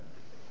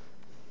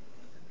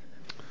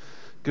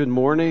Good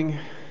morning.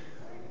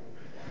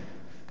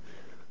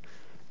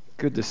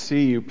 Good to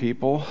see you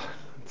people.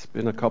 It's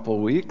been a couple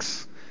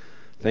weeks.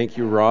 Thank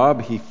you,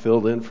 Rob. He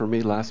filled in for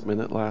me last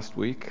minute last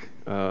week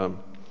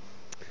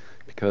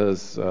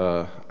because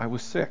I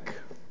was sick.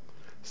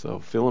 So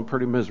feeling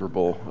pretty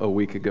miserable a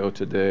week ago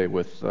today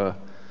with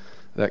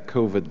that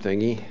COVID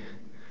thingy.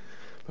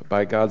 But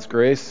by God's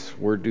grace,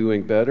 we're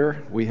doing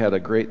better. We had a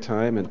great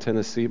time in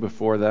Tennessee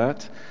before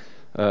that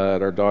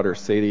at our daughter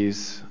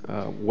Sadie's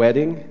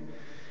wedding.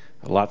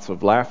 Lots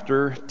of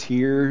laughter,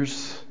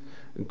 tears,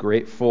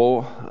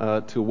 grateful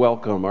to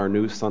welcome our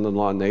new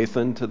son-in-law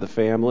Nathan to the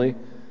family.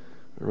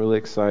 Really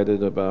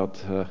excited about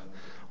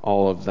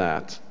all of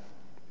that.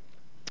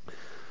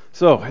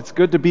 So it's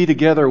good to be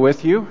together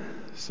with you.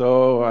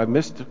 So I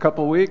missed a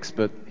couple weeks,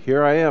 but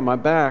here I am.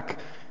 I'm back,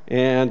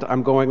 and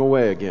I'm going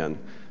away again.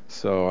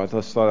 So I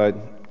just thought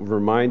I'd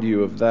remind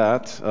you of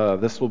that.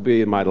 This will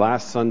be my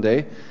last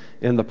Sunday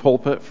in the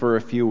pulpit for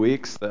a few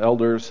weeks. The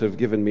elders have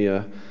given me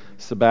a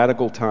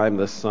sabbatical time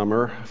this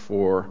summer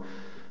for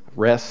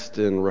rest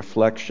and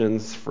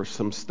reflections, for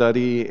some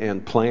study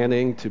and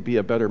planning to be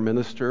a better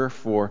minister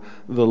for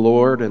the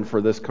Lord and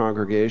for this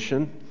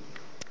congregation.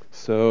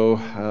 So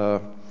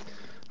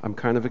I'm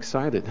kind of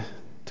excited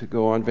to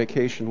go on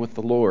vacation with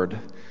the Lord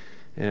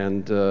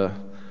and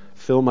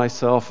fill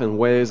myself in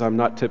ways I'm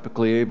not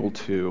typically able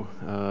to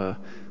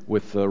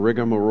with the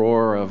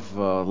rigmarole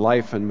of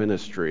life and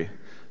ministry.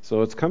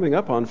 So it's coming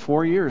up on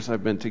 4 years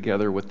I've been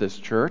together with this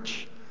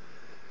church.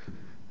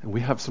 And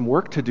we have some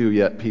work to do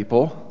yet,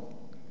 people.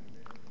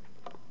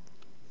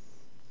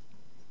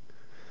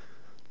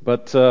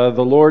 But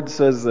the Lord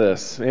says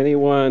this,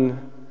 the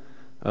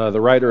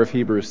writer of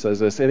Hebrews says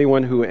this,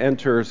 anyone who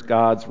enters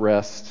God's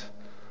rest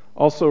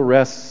also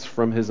rests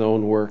from his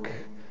own work,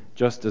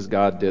 just as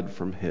God did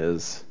from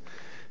his.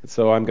 And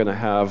so I'm going to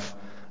have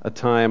a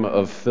time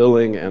of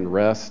filling and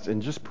rest,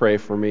 and just pray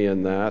for me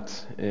in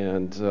that.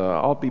 And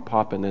I'll be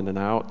popping in and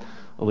out.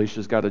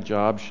 Alicia's got a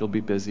job she'll be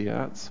busy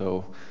at,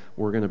 so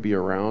we're going to be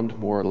around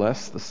more or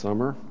less this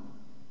summer.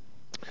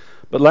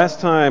 But last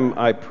time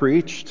I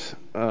preached,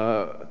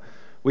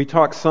 we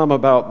talked some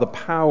about the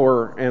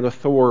power and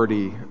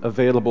authority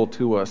available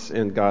to us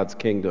in God's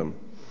kingdom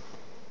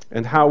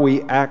and how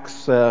we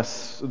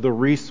access the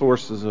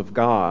resources of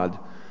God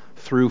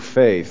through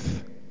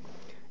faith.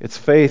 It's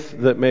faith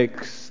that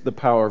makes the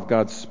power of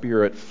God's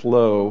Spirit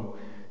flow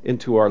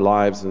into our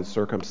lives and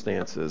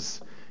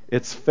circumstances.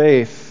 It's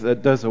faith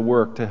that does a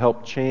work to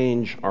help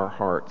change our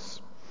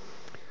hearts.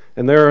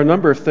 And there are a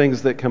number of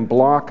things that can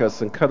block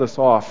us and cut us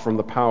off from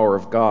the power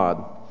of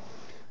God.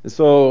 And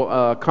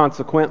so,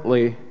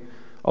 consequently,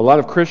 a lot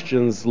of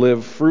Christians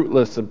live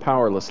fruitless and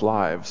powerless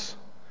lives.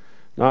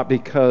 Not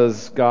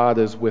because God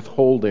is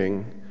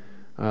withholding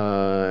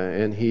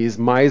and He's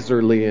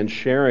miserly in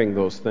sharing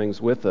those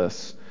things with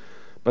us.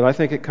 But I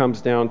think it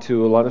comes down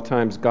to a lot of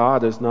times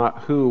God is not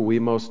who we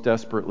most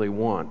desperately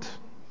want.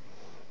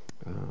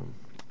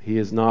 He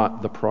is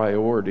not the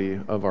priority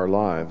of our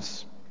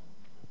lives.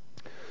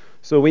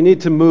 So we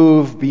need to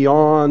move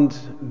beyond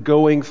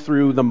going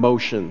through the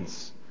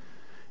motions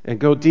and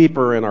go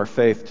deeper in our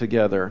faith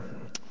together.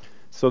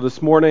 So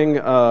this morning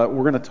we're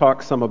going to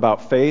talk some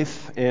about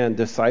faith and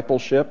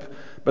discipleship,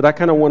 but I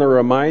kind of want to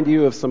remind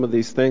you of some of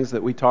these things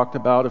that we talked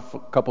about a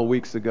couple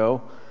weeks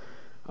ago.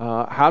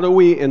 How do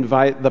we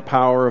invite the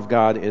power of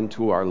God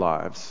into our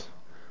lives?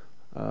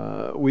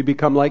 We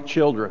become like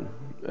children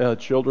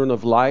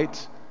of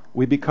light.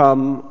 We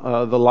become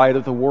the light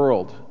of the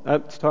world.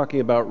 That's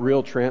talking about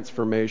real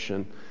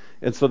transformation.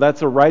 And so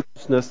that's a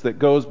righteousness that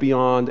goes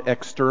beyond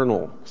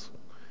externals.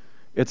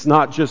 It's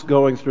not just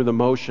going through the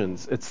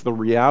motions. It's the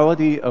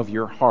reality of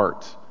your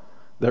heart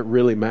that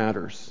really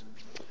matters.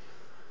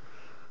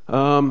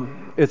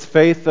 It's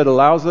faith that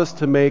allows us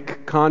to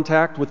make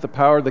contact with the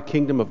power of the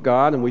kingdom of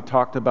God. And we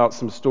talked about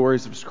some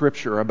stories of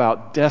Scripture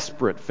about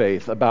desperate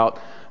faith,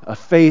 about a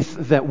faith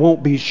that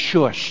won't be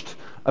shushed,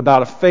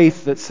 about a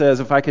faith that says,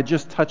 if I could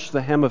just touch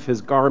the hem of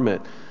his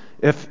garment,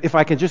 if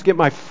I could just get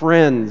my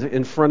friend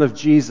in front of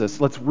Jesus,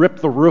 let's rip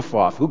the roof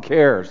off. Who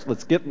cares?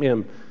 Let's get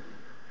him.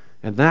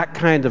 And that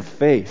kind of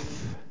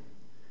faith,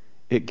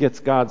 it gets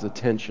God's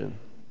attention.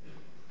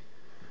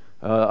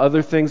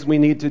 Other things we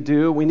need to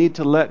do, we need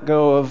to let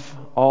go of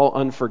all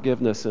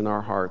unforgiveness in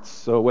our hearts.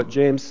 So what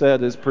James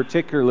said is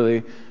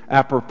particularly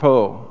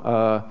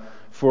apropos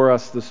for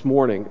us this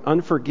morning.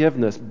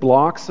 Unforgiveness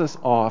blocks us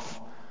off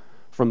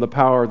from the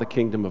power of the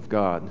kingdom of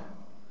God.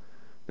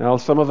 Now,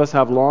 some of us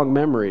have long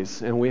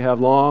memories, and we have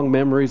long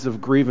memories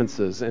of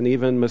grievances and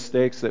even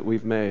mistakes that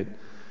we've made.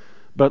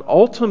 But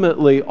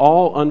ultimately,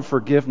 all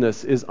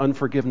unforgiveness is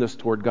unforgiveness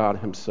toward God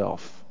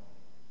Himself.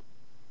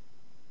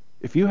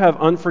 If you have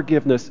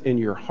unforgiveness in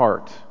your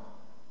heart,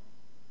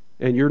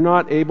 and you're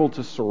not able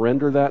to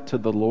surrender that to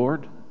the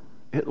Lord,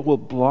 it will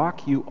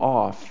block you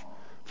off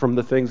from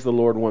the things the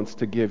Lord wants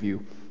to give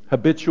you.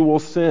 Habitual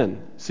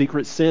sin,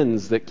 secret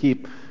sins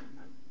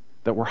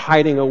that we're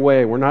hiding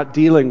away, we're not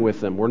dealing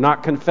with them, we're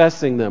not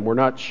confessing them, we're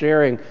not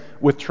sharing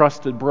with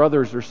trusted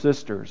brothers or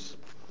sisters.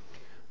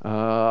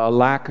 A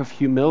lack of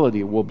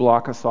humility will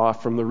block us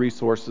off from the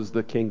resources of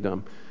the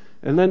kingdom.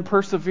 And then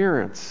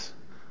perseverance.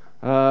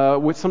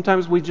 Which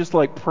sometimes we just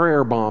like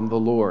prayer bomb the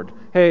Lord.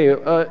 Hey,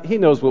 He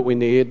knows what we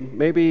need.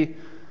 Maybe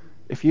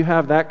if you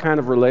have that kind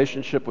of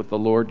relationship with the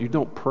Lord, you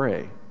don't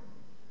pray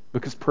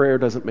because prayer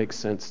doesn't make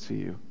sense to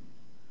you.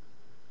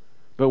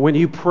 But when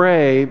you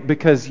pray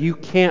because you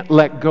can't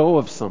let go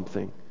of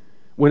something,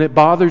 when it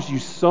bothers you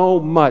so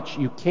much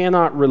you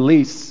cannot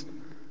release,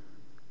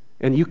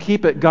 and you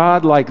keep it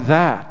God like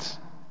that,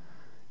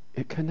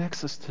 it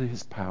connects us to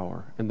His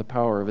power and the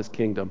power of His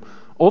kingdom.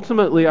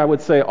 Ultimately, I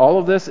would say all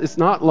of this, it's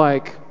not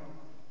like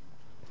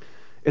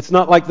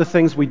the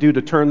things we do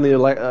to turn the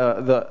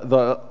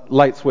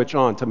light switch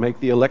on to make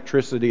the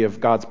electricity of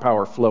God's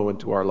power flow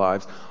into our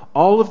lives.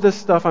 All of this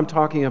stuff I'm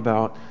talking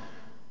about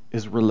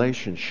is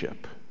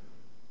relationship.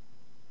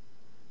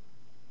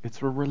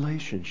 It's a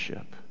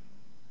relationship.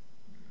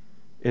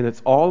 And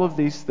it's all of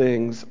these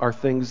things are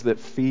things that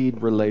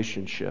feed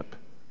relationship.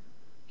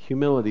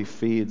 Humility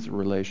feeds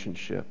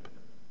relationship.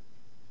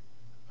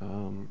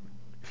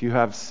 If you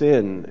have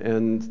sin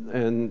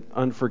and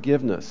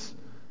unforgiveness,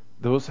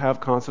 those have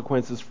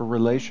consequences for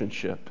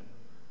relationship.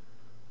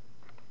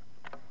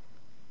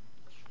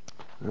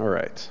 All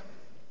right.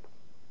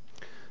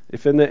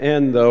 If in the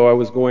end, though, I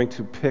was going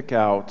to pick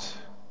out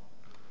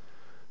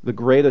the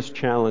greatest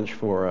challenge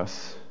for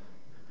us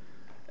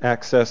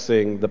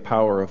accessing the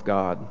power of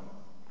God,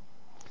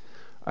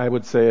 I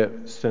would say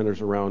it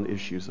centers around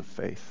issues of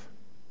faith.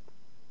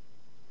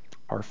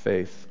 Our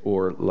faith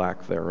or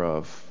lack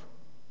thereof.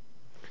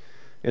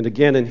 And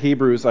again, in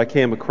Hebrews, I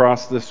came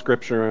across this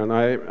scripture, and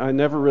I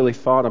never really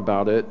thought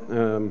about it.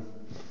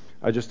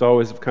 I just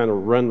always have kind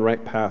of run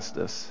right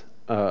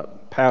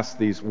past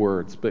these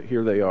words, but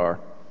here they are.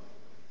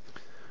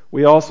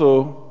 We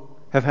also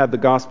have had the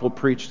gospel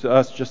preached to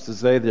us just as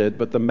they did,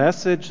 but the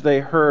message they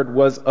heard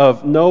was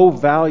of no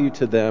value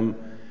to them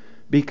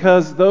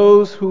because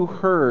those who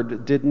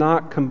heard did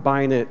not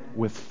combine it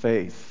with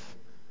faith.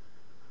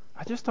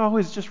 I just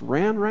always just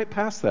ran right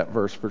past that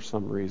verse for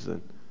some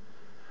reason.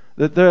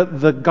 That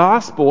the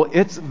gospel,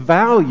 its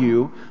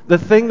value, the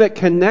thing that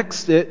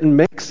connects it and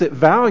makes it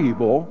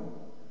valuable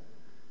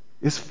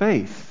is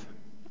faith.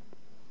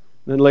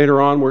 Then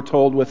later on we're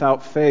told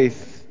without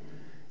faith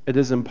it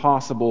is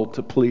impossible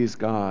to please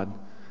God.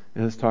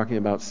 And it's talking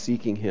about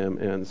seeking Him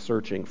and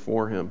searching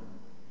for Him.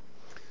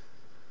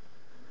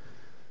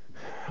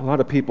 A lot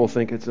of people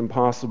think it's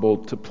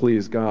impossible to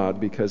please God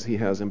because He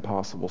has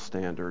impossible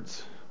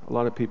standards. A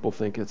lot of people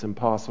think it's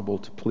impossible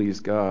to please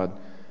God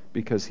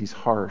because He's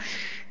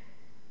harsh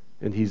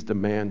and He's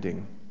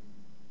demanding.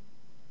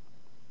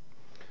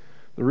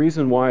 The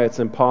reason why it's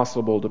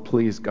impossible to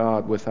please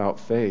God without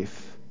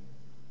faith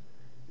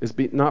is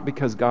not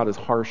because God is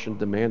harsh and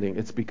demanding.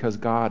 It's because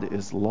God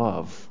is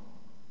love.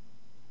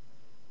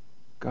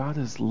 God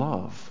is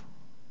love.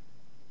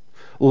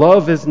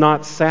 Love is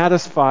not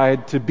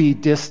satisfied to be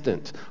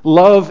distant.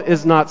 Love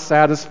is not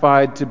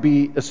satisfied to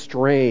be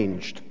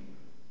estranged.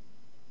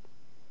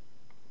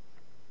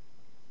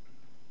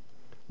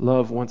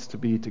 Love wants to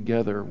be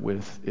together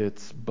with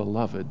its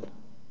beloved.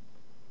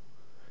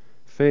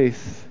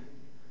 Faith,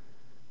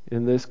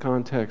 in this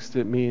context,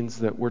 it means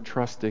that we're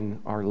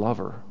trusting our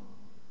lover,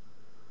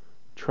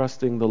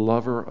 trusting the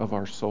lover of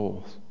our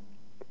souls.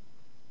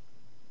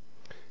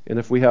 And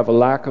if we have a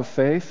lack of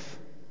faith,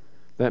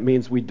 that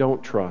means we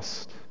don't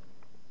trust.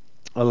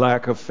 A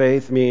lack of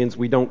faith means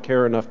we don't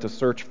care enough to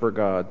search for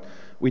God.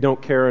 We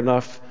don't care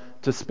enough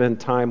to spend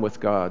time with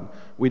God.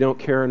 We don't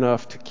care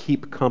enough to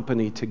keep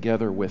company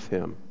together with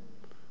Him.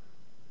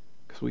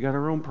 Because we got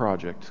our own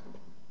project.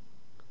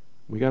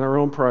 We got our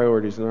own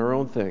priorities and our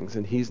own things,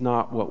 and He's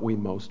not what we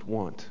most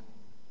want.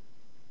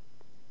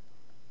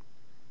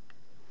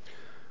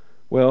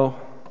 Well,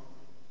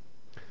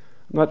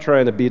 I'm not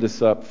trying to beat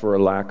us up for a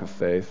lack of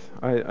faith.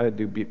 I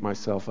do beat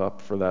myself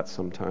up for that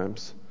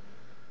sometimes.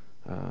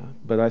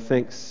 But I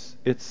think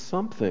it's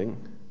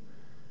something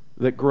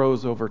that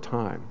grows over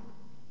time.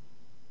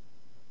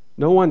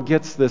 No one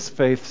gets this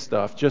faith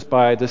stuff just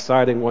by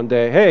deciding one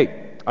day,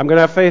 hey, I'm going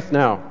to have faith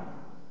now.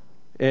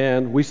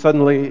 And we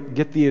suddenly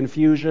get the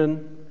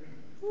infusion,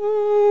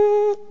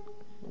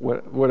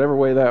 whatever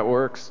way that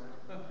works.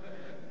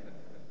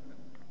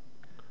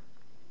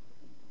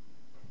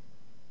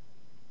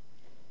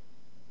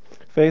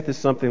 Faith is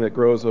something that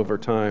grows over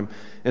time,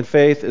 and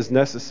faith is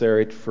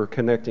necessary for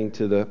connecting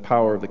to the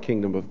power of the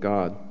kingdom of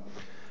God.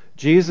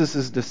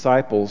 Jesus'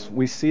 disciples,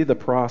 we see the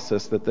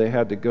process that they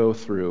had to go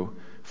through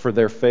for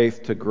their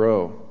faith to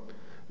grow.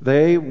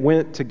 They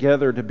went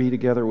together to be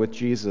together with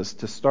Jesus,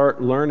 to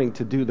start learning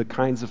to do the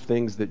kinds of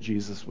things that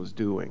Jesus was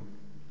doing.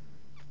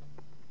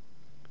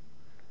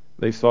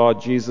 They saw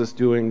Jesus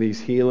doing these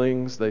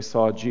healings. They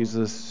saw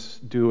Jesus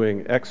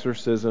doing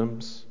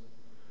exorcisms,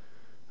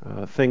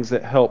 things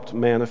that helped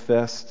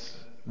manifest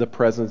the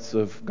presence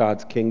of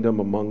God's kingdom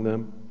among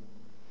them.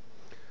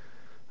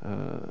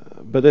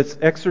 But it's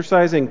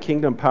exercising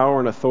kingdom power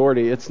and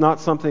authority. It's not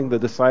something the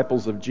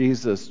disciples of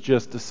Jesus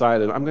just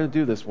decided, I'm going to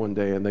do this one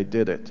day, and they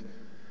did it.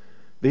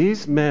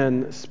 These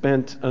men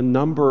spent a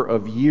number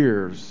of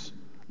years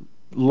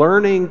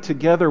learning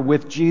together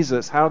with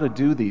Jesus how to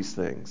do these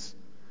things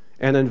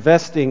and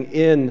investing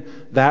in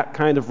that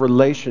kind of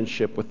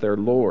relationship with their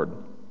Lord.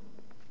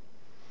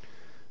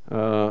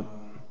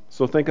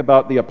 So think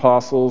about the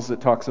apostles.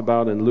 It talks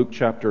about in Luke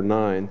chapter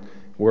 9,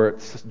 where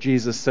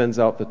Jesus sends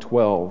out the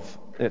 12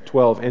 at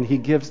 12, and he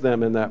gives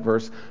them in that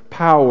verse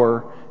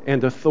power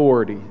and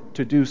authority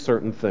to do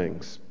certain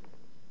things.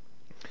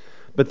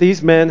 But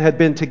these men had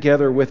been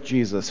together with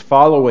Jesus,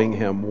 following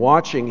him,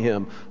 watching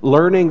him,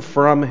 learning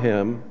from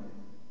him.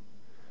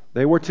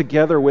 They were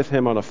together with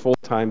him on a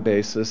full-time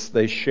basis.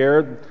 They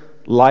shared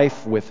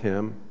life with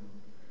him.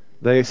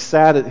 They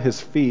sat at his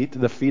feet,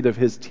 the feet of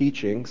his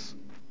teachings,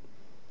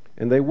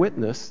 and they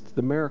witnessed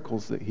the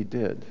miracles that he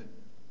did.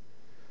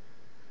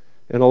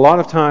 And a lot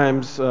of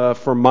times,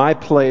 from my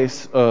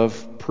place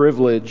of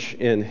privilege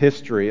in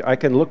history, I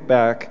can look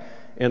back,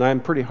 and I'm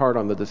pretty hard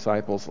on the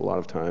disciples a lot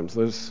of times.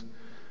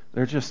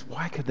 They're just,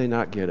 why could they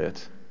not get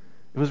it?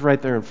 It was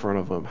right there in front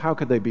of them. How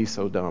could they be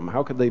so dumb?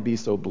 How could they be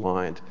so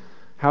blind?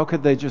 How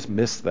could they just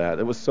miss that?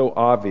 It was so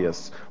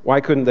obvious.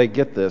 Why couldn't they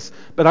get this?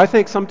 But I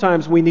think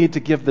sometimes we need to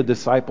give the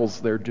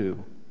disciples their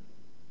due.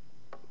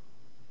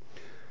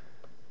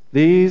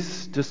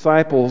 These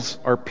disciples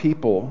are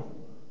people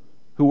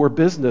who were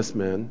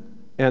businessmen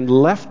and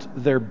left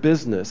their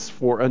business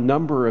for a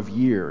number of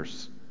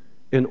years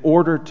in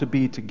order to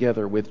be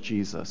together with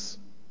Jesus.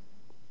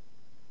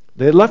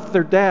 They left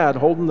their dad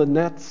holding the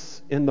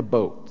nets in the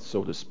boat,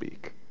 so to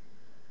speak,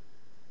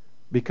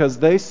 because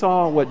they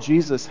saw what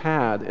Jesus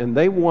had and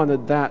they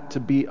wanted that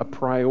to be a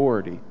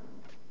priority.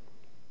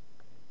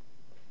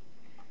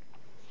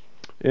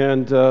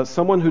 And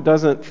someone who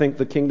doesn't think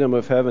the kingdom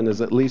of heaven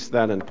is at least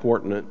that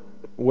important,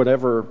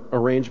 whatever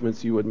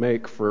arrangements you would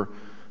make for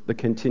the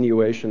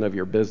continuation of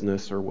your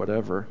business or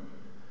whatever,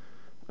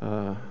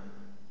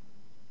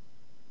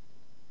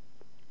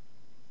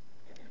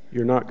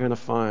 you're not going to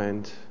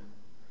find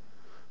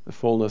the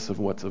fullness of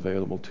what's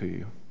available to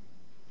you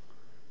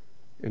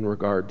in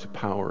regard to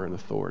power and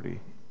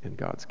authority in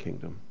God's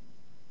kingdom.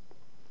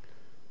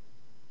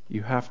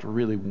 You have to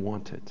really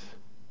want it.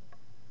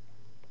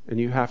 And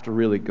you have to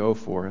really go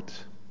for it.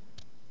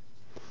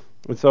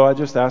 And so I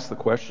just ask the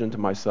question to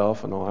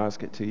myself, and I'll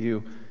ask it to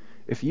you.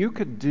 If you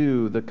could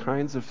do the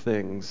kinds of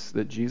things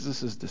that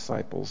Jesus'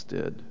 disciples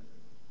did,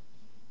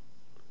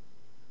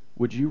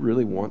 would you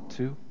really want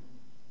to?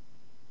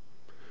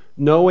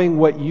 Knowing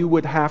what you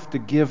would have to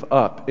give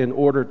up in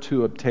order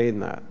to obtain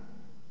that.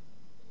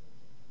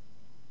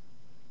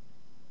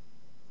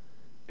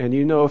 And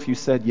you know, if you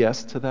said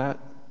yes to that,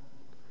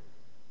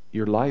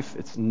 your life,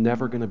 it's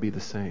never going to be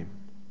the same.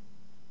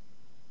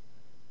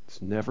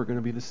 It's never going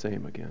to be the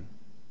same again.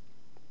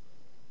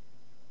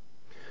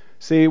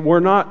 See, we're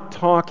not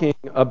talking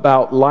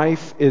about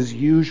life as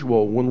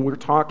usual when we're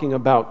talking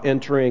about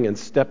entering and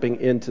stepping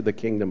into the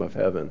kingdom of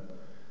heaven.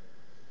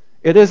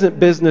 It isn't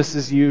business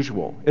as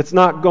usual. It's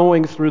not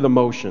going through the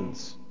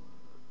motions.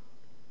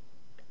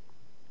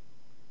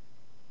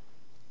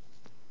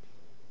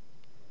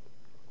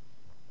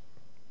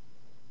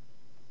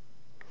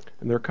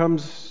 And there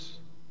comes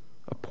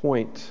a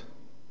point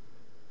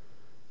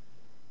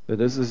that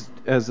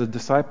as a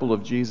disciple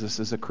of Jesus,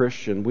 as a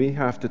Christian, we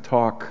have to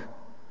talk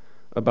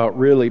about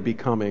really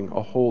becoming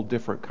a whole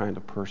different kind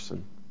of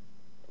person.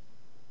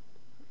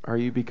 Are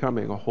you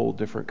becoming a whole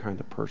different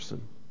kind of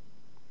person?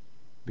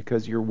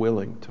 Because you're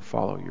willing to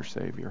follow your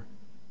Savior.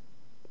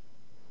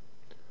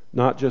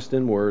 Not just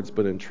in words,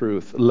 but in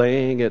truth.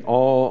 Laying it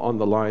all on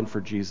the line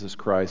for Jesus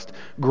Christ.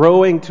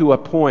 Growing to a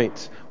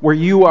point where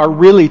you are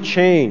really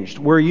changed,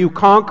 where you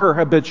conquer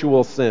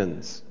habitual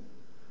sins.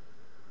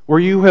 Where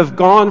you have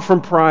gone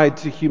from pride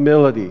to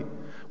humility.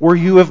 Where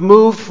you have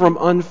moved from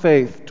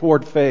unfaith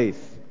toward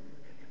faith.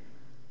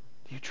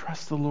 Do you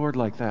trust the Lord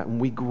like that? And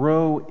we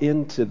grow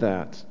into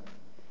that.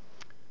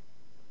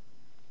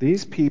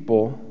 These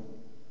people,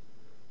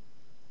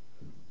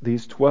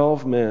 these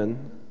 12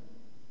 men,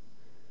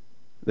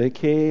 they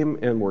came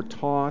and were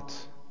taught,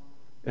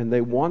 and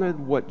they wanted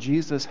what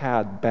Jesus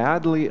had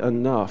badly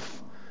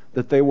enough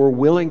that they were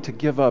willing to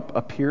give up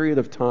a period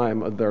of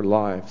time of their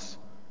lives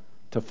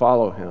to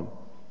follow him.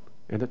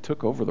 And it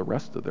took over the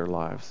rest of their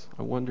lives.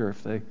 I wonder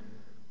if they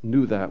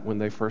knew that when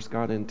they first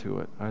got into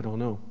it. I don't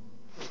know.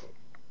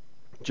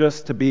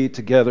 Just to be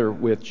together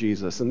with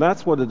Jesus. And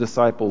that's what a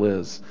disciple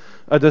is.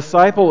 A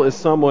disciple is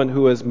someone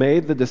who has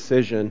made the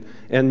decision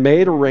and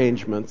made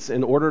arrangements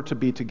in order to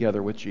be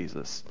together with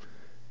Jesus.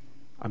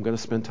 I'm going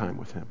to spend time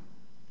with him.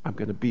 I'm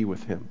going to be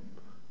with him.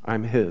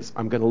 I'm his.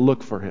 I'm going to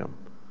look for him.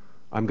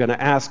 I'm going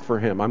to ask for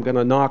him. I'm going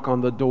to knock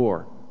on the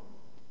door.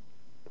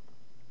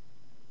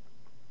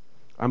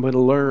 I'm going to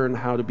learn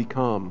how to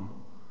become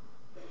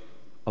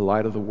a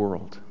light of the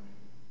world.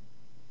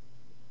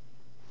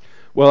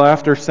 Well,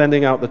 after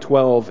sending out the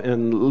 12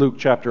 in Luke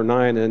chapter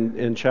 9 and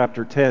in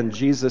chapter 10,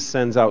 Jesus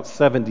sends out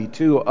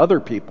 72 other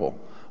people,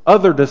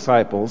 other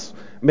disciples,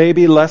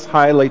 maybe less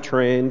highly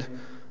trained,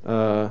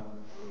 and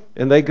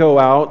they go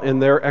out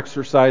and they're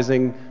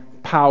exercising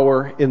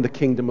power in the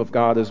kingdom of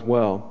God as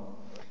well.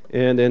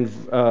 And in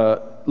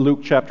Luke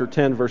chapter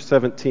 10, verse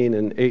 17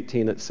 and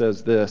 18, it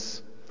says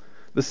this: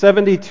 "The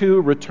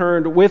 72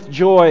 returned with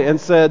joy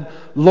and said,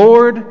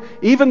 'Lord,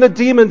 even the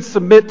demons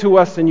submit to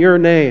us in your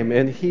name.'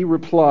 And he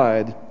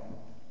replied,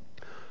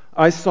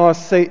 'I saw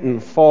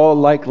Satan fall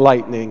like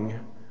lightning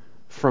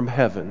from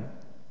heaven.'"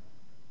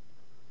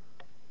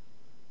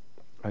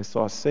 I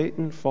saw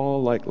Satan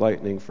fall like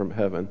lightning from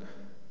heaven.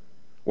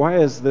 Why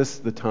is this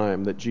the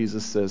time that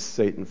Jesus says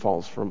Satan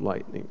falls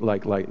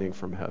like lightning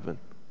from heaven?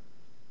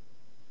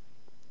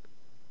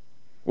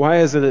 Why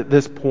is it at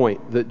this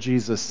point that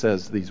Jesus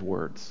says these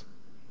words?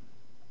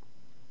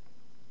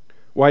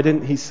 Why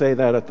didn't he say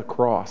that at the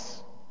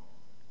cross?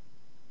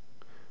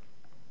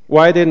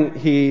 Why didn't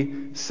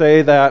he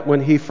say that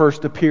when he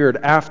first appeared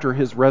after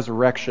his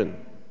resurrection?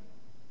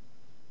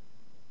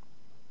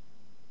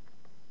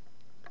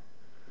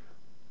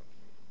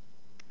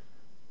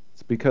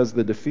 It's because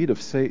the defeat of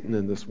Satan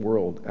in this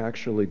world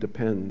actually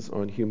depends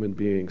on human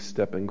beings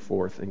stepping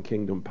forth in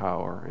kingdom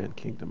power and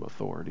kingdom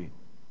authority.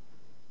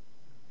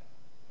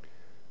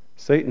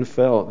 Satan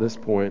fell at this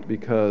point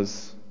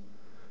because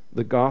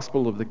the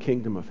gospel of the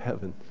kingdom of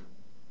heaven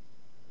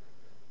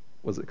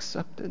was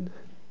accepted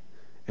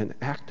and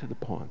acted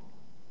upon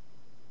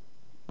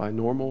by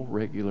normal,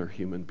 regular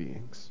human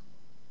beings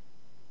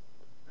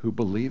who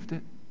believed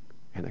it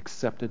and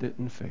accepted it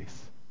in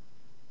faith.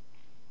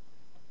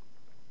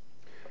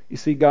 You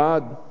see,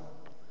 God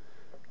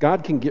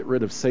can get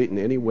rid of Satan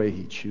any way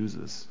he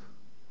chooses.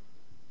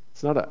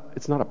 It's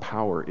not a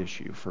power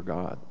issue for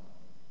God.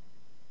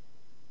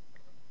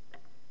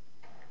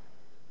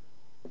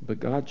 But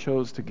God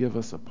chose to give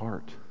us a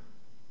part.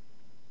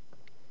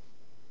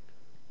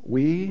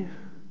 We,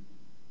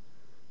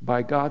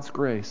 by God's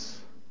grace,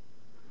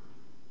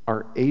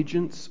 are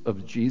agents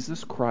of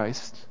Jesus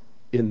Christ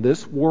in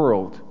this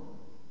world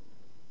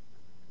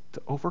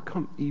to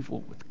overcome evil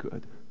with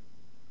good.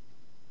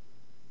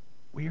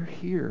 We are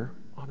here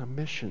on a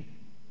mission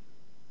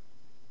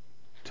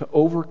to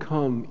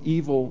overcome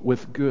evil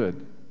with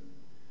good.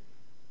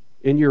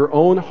 In your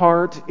own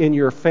heart, in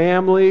your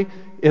family,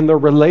 in the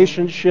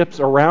relationships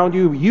around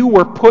you, you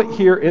were put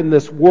here in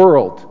this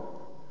world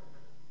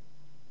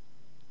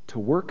to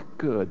work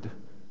good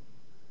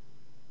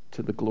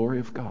to the glory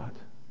of God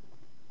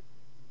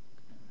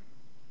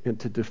and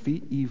to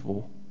defeat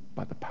evil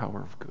by the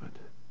power of good.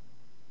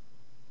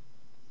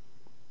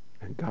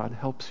 And God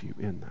helps you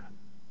in that.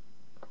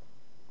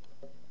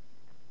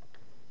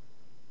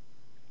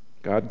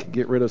 God can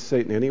get rid of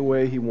Satan any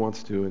way he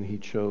wants to, and he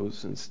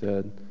chooses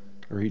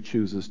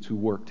to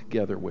work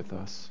together with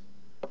us.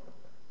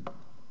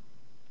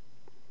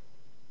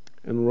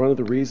 And one of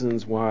the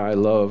reasons why I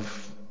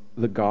love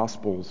the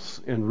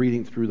Gospels and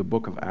reading through the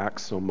book of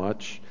Acts so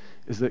much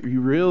is that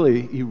you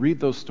read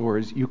those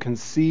stories, you can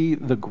see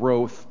the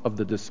growth of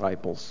the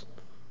disciples.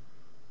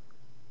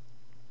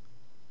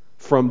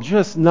 From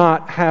just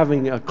not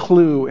having a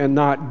clue and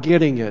not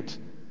getting it,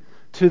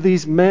 to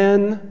these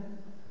men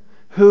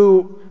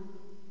who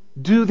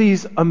do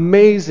these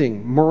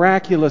amazing,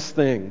 miraculous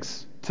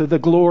things to the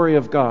glory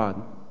of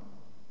God.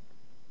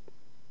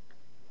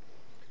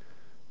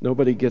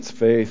 Nobody gets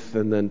faith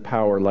and then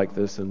power like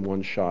this in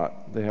one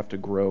shot. They have to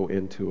grow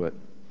into it.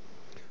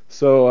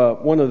 So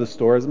one of the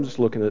stories, I'm just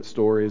looking at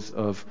stories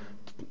of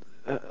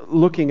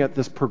looking at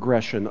this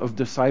progression of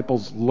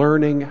disciples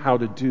learning how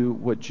to do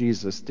what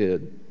Jesus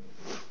did.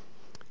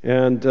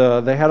 And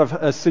they had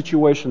a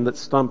situation that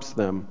stumps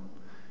them.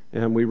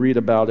 And we read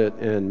about it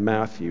in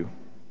Matthew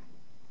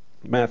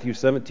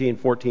 17,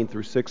 14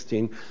 through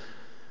 16.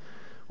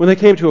 When they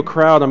came to a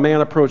crowd, a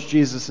man approached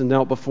Jesus and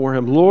knelt before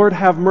him. "Lord,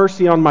 have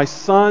mercy on my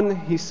son,"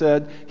 he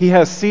said. "He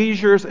has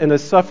seizures and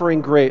is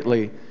suffering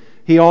greatly.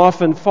 He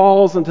often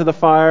falls into the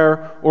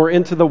fire or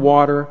into the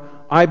water.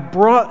 I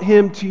brought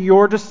him to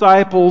your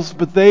disciples,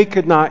 but they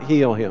could not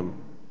heal him."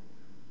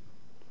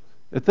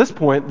 At this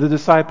point, the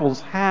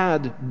disciples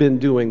had been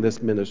doing this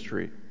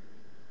ministry.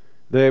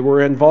 They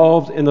were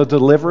involved in a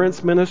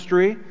deliverance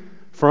ministry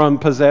from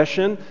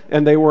possession,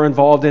 and they were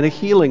involved in a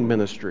healing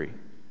ministry.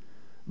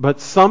 But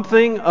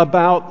something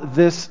about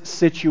this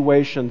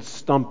situation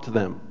stumped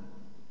them.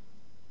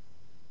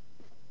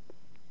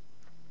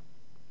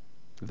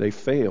 They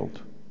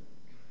failed.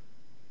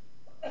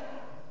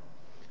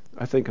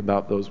 I think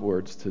about those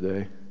words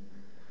today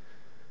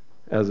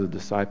as a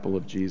disciple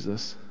of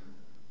Jesus.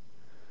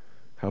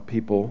 How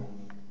people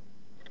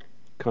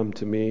come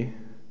to me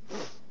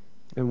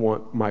and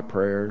want my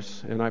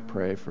prayers, and I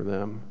pray for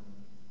them.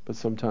 But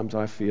sometimes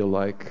I feel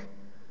like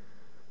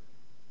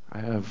I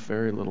have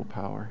very little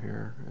power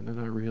here, and then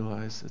I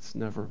realize it's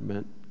never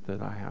meant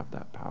that I have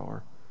that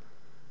power.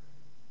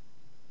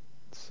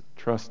 It's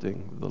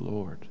trusting the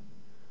Lord.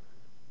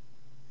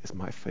 Is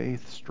my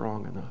faith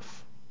strong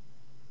enough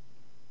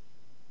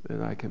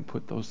that I can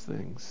put those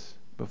things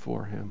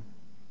before Him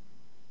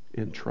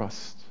in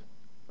trust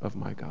of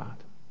my God?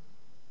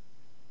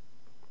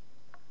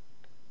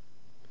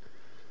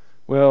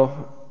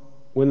 Well,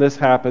 when this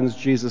happens,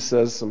 Jesus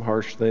says some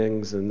harsh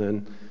things, and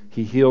then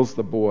He heals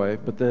the boy.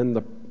 But then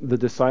the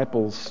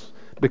disciples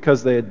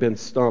because they had been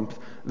stumped.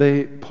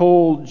 They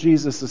pulled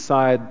Jesus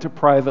aside to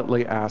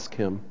privately ask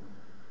him,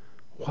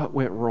 what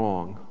went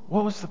wrong?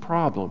 What was the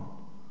problem?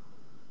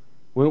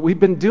 Well, we've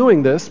been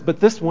doing this, but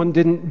this one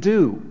didn't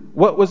do.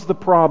 What was the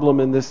problem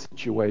in this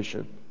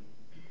situation?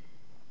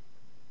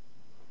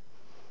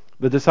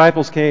 The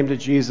disciples came to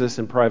Jesus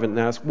in private and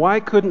asked, why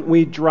couldn't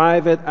we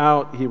drive it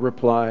out? He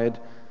replied,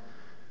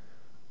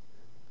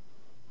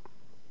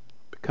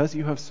 because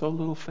you have so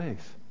little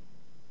faith.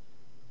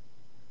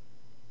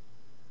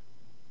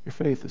 Your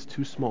faith is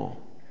too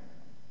small.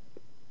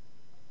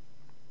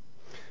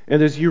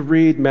 And as you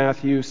read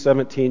Matthew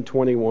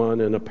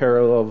 17:21 and a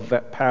parallel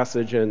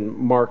passage in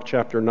Mark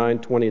chapter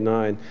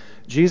 9:29,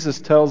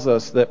 Jesus tells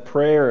us that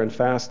prayer and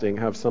fasting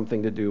have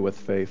something to do with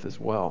faith as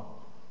well.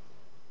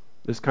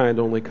 This kind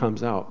only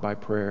comes out by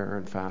prayer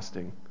and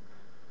fasting.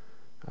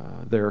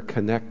 They're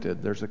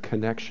connected. There's a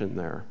connection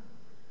there.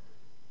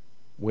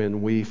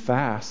 When we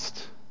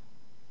fast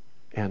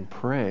and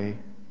pray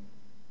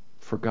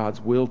for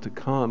God's will to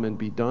come and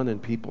be done in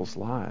people's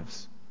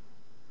lives,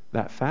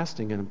 that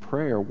fasting and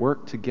prayer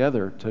work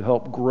together to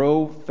help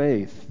grow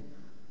faith.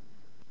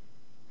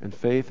 And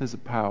faith is a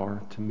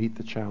power to meet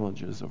the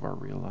challenges of our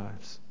real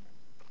lives.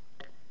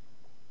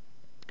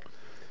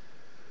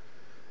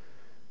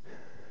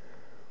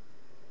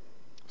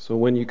 So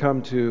when you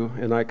come to,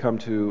 and I come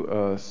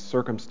to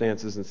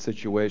circumstances and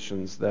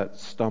situations that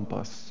stump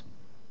us,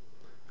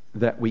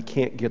 that we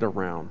can't get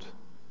around,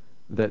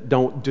 that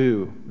don't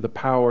do, the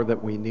power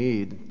that we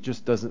need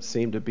just doesn't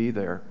seem to be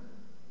there.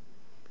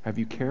 Have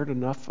you cared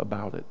enough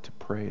about it to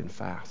pray and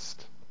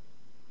fast?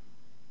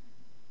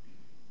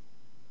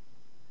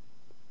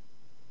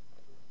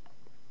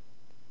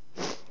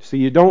 So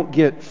you don't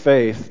get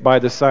faith by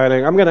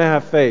deciding, I'm going to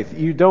have faith.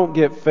 You don't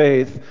get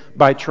faith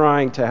by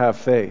trying to have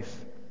faith.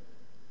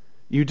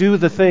 You do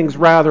the things,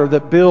 rather,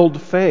 that build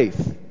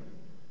faith.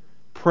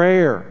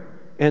 Prayer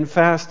and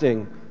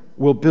fasting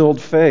will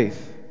build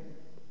faith.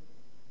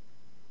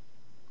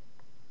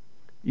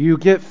 You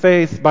get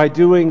faith by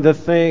doing the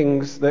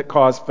things that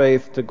cause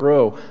faith to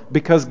grow,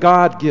 because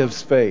God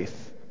gives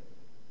faith.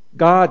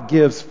 God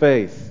gives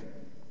faith.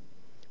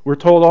 We're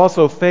told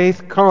also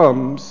faith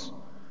comes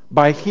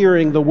by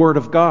hearing the Word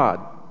of God.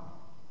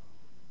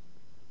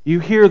 You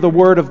hear the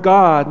Word of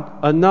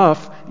God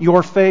enough,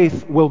 your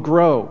faith will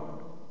grow.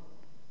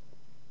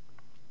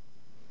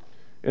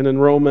 And in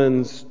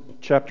Romans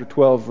chapter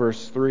 12,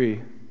 verse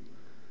 3,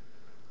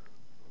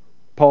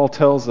 Paul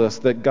tells us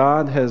that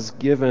God has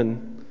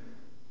given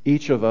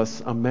each of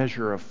us a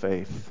measure of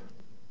faith.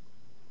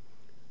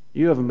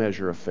 You have a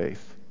measure of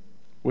faith.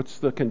 What's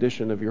the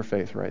condition of your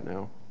faith right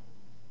now?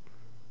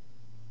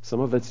 Some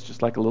of it's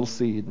just like a little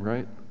seed,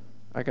 right?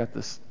 I got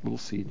this little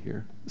seed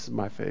here. This is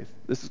my faith.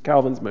 This is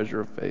Calvin's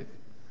measure of faith.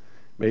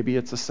 Maybe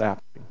it's a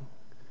sapling.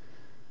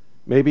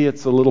 Maybe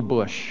it's a little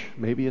bush.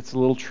 Maybe it's a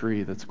little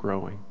tree that's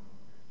growing.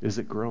 Is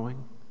it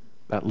growing?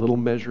 That little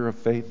measure of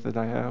faith that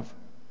I have?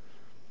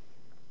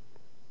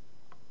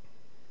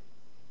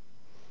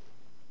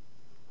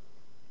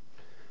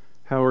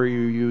 How are you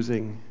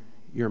using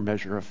your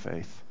measure of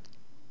faith?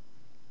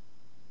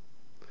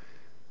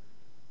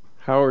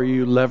 How are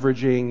you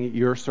leveraging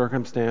your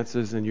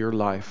circumstances in your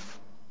life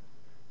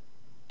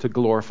to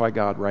glorify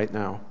God right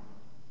now?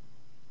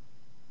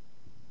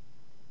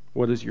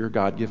 What is your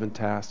God-given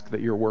task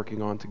that you're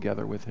working on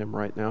together with Him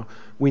right now?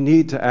 We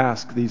need to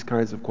ask these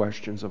kinds of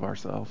questions of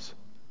ourselves.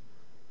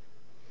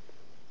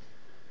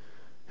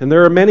 And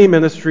there are many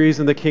ministries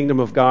in the kingdom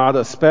of God,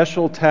 a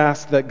special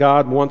task that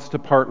God wants to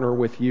partner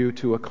with you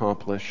to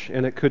accomplish.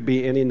 And it could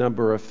be any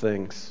number of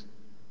things.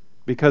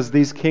 Because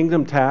these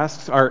kingdom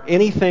tasks are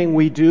anything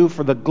we do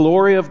for the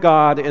glory of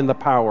God and the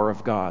power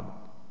of God.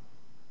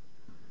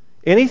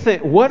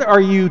 Anything. What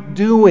are you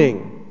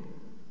doing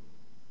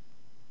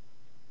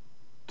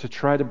to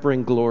try to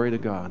bring glory to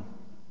God?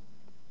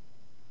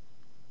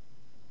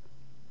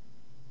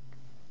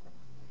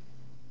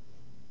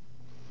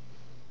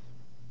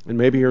 And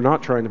maybe you're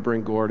not trying to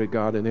bring glory to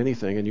God in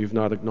anything, and you've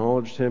not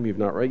acknowledged Him, you've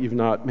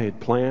not made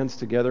plans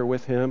together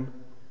with Him.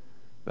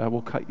 That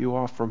will cut you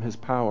off from His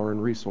power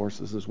and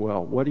resources as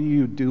well. What are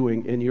you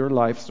doing in your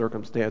life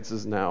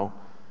circumstances now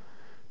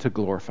to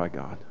glorify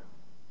God?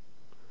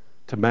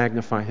 To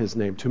magnify His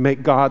name, to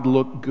make God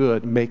look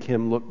good, make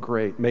Him look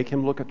great, make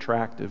Him look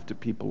attractive to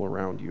people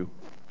around you.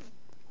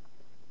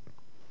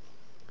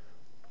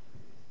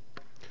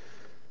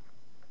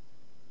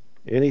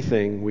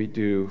 Anything we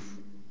do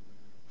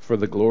for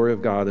the glory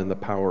of God and the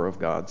power of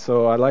God.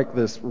 So I like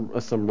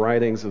some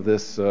writings of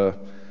this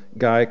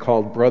guy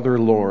called Brother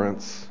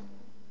Lawrence.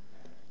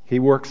 He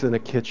works in a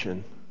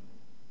kitchen,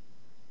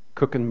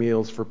 cooking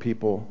meals for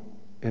people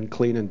and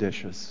cleaning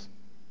dishes.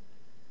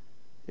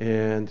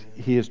 And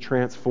he is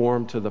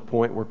transformed to the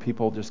point where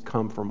people just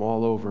come from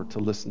all over to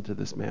listen to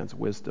this man's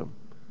wisdom.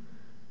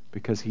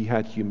 Because he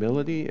had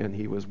humility and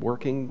he was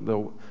working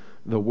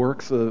the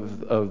works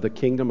of the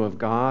kingdom of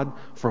God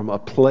from a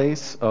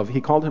place of,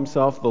 he called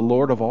himself the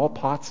Lord of all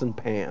pots and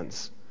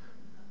pans.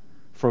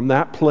 From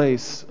that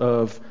place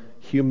of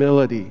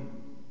humility,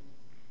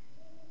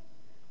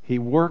 he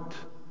worked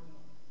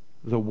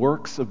the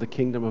works of the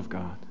kingdom of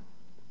God.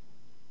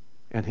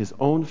 And his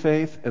own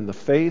faith and the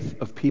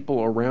faith of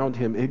people around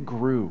him, it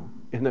grew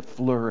and it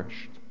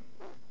flourished.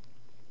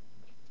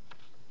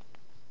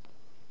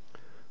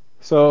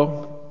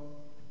 So,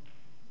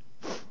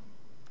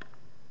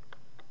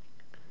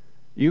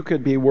 you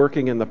could be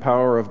working in the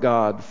power of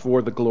God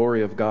for the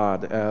glory of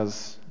God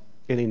as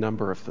any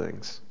number of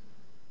things.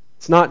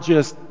 It's not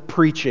just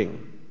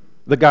preaching,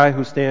 the guy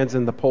who stands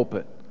in the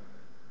pulpit.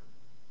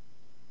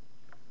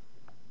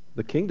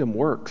 The kingdom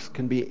works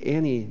can be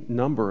any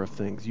number of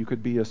things. You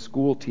could be a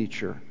school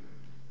teacher,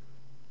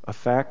 a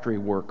factory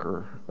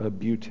worker, a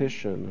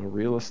beautician, a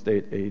real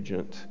estate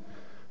agent,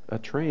 a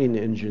train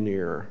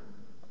engineer.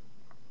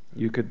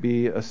 You could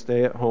be a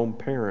stay-at-home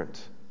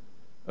parent,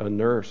 a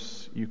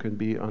nurse. You could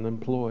be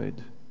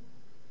unemployed.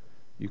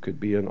 You could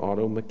be an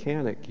auto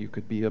mechanic. You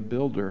could be a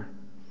builder.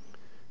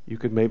 You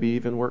could maybe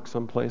even work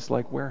someplace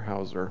like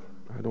Warehouser.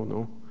 I don't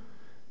know.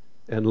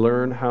 And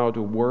learn how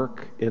to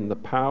work in the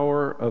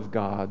power of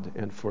God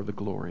and for the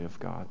glory of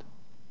God.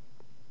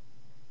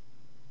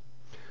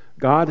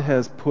 God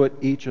has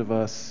put each of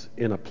us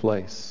in a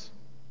place.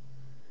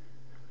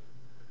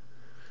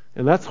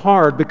 And that's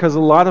hard because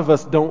a lot of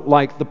us don't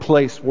like the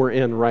place we're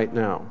in right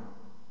now.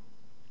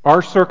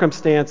 Our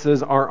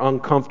circumstances are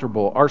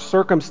uncomfortable. Our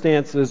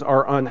circumstances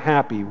are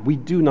unhappy. We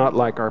do not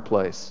like our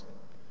place.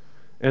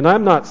 And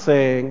I'm not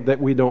saying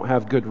that we don't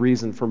have good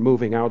reason for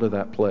moving out of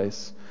that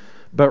place,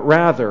 but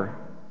rather,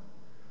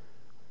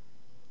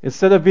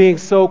 instead of being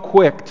so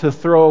quick to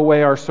throw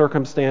away our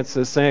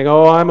circumstances, saying,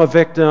 oh, I'm a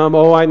victim,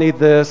 oh, I need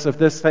this, if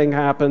this thing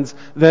happens,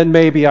 then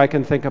maybe I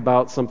can think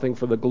about something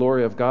for the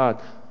glory of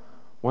God.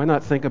 Why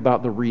not think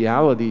about the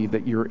reality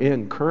that you're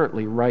in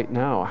currently right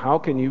now? How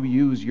can you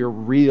use your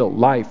real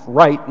life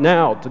right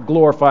now to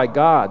glorify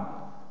God?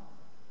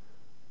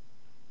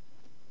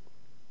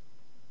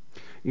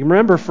 You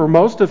remember, for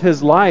most of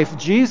his life,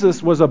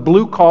 Jesus was a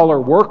blue-collar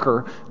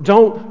worker.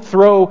 Don't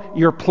throw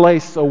your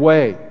place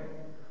away.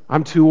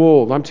 I'm too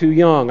old, I'm too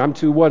young, I'm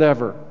too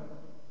whatever.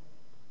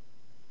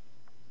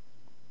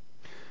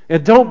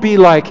 And don't be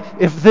like,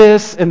 if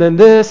this, and then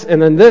this,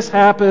 and then this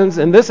happens,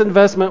 and this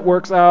investment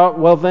works out,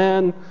 well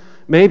then,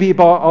 maybe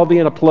I'll be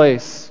in a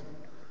place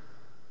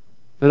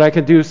that I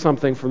can do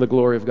something for the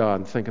glory of God,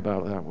 and think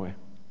about it that way.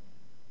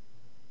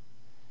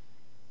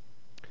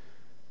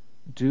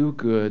 Do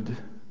good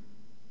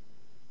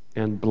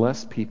and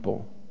bless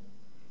people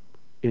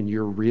in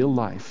your real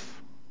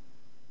life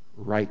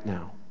right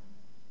now.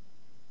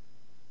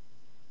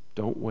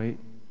 Don't wait.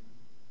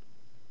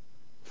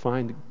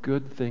 Find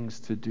good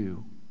things to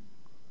do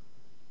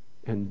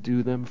and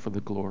do them for the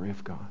glory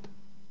of God.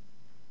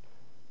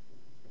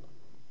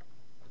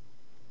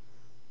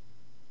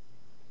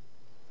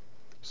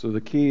 So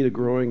the key to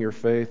growing your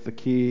faith, the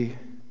key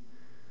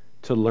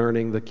to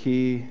learning, the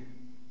key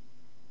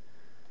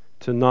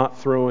to not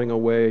throwing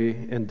away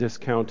and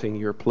discounting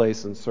your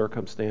place and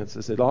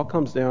circumstances, it all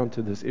comes down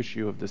to this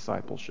issue of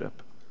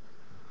discipleship.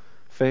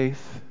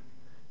 Faith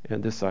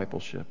and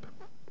discipleship.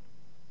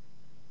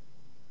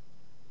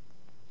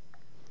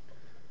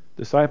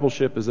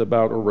 Discipleship is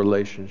about a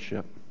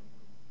relationship.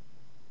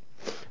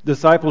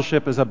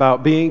 Discipleship is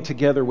about being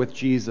together with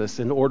Jesus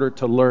in order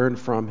to learn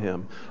from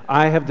him.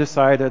 I have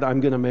decided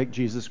I'm going to make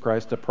Jesus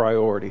Christ a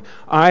priority.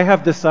 I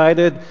have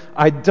decided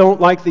I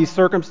don't like these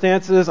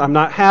circumstances. I'm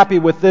not happy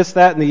with this,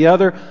 that, and the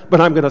other,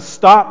 but I'm going to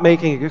stop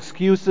making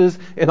excuses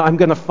and I'm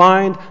going to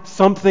find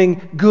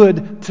something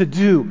good to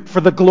do for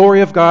the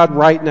glory of God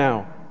right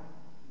now.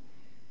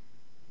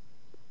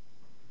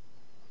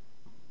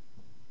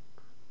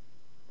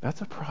 That's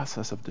a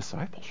process of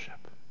discipleship.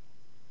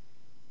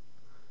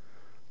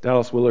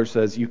 Dallas Willard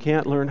says, you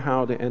can't learn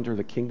how to enter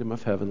the kingdom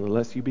of heaven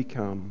unless you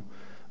become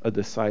a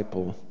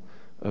disciple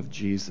of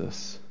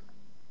Jesus.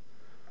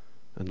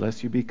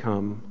 Unless you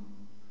become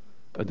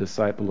a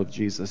disciple of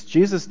Jesus.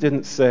 Jesus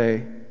didn't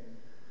say,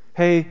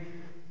 hey,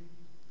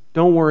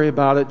 don't worry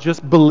about it.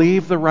 Just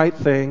believe the right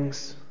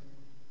things.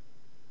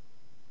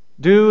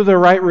 Do the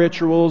right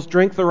rituals.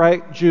 Drink the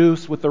right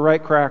juice with the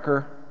right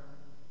cracker.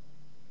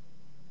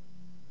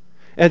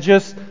 And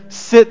just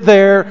sit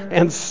there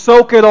and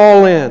soak it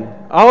all in.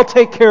 I'll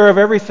take care of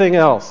everything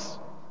else.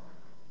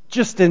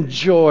 Just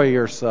enjoy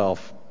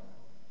yourself.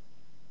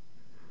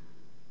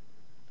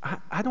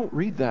 I don't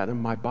read that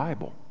in my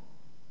Bible.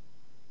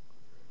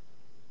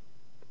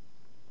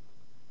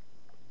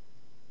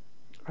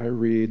 I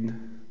read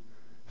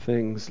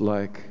things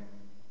like,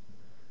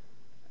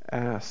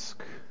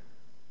 ask,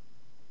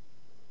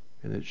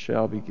 and it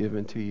shall be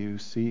given to you.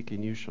 Seek,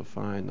 and you shall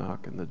find.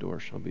 Knock, and the door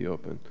shall be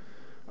open.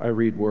 I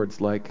read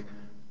words like,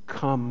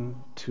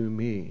 come to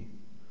me,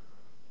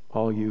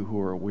 all you who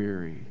are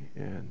weary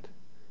and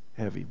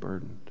heavy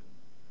burdened.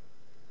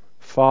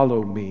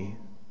 Follow me.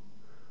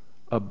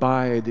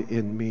 Abide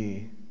in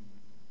me.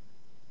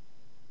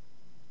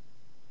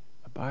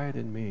 Abide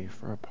in me,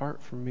 for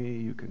apart from me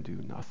you can do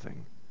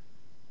nothing.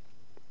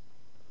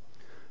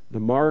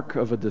 The mark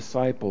of a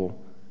disciple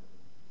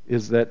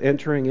is that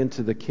entering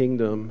into the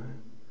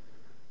kingdom,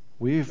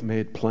 we've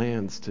made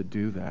plans to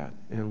do that,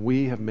 and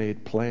we have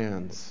made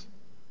plans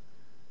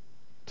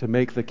to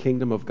make the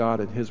kingdom of God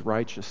and His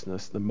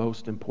righteousness the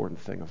most important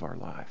thing of our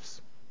lives.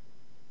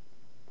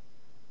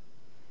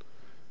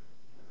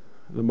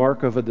 The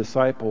mark of a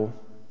disciple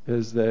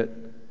is that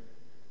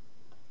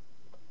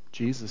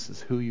Jesus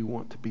is who you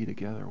want to be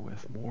together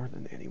with more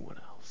than anyone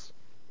else.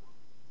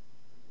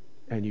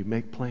 And you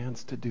make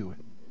plans to do it.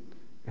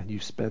 And you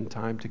spend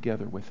time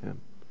together with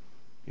Him.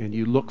 And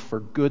you look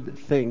for good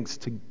things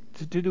to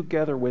do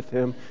together with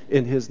Him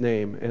in His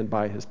name and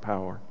by His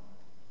power.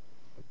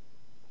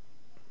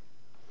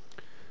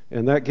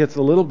 And that gets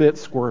a little bit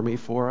squirmy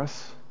for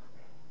us,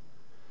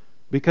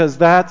 because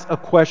that's a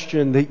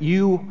question that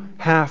you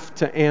have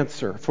to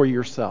answer for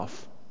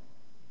yourself.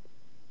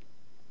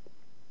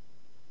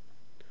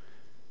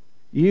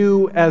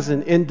 You as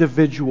an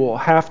individual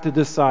have to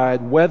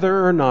decide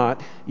whether or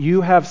not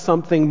you have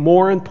something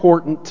more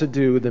important to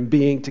do than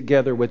being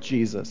together with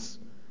Jesus.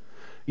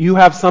 You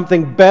have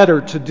something better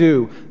to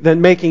do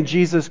than making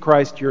Jesus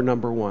Christ your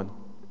number one.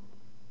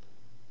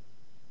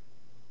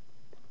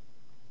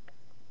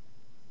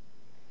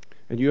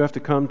 And you have to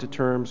come to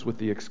terms with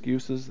the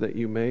excuses that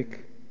you make.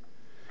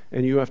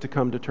 And you have to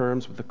come to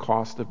terms with the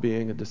cost of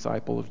being a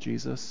disciple of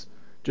Jesus.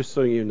 Just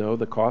so you know,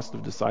 the cost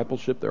of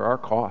discipleship, there are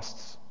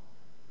costs.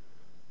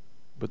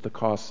 But the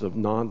cost of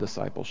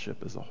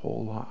non-discipleship is a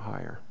whole lot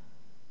higher.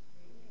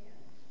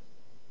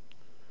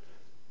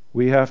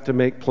 We have to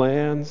make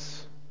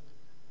plans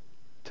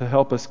to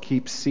help us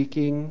keep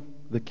seeking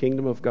the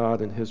kingdom of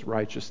God and His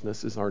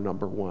righteousness is our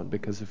number one.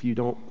 Because if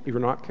you're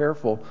not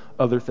careful,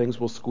 other things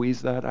will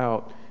squeeze that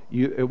out.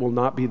 It will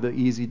not be the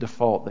easy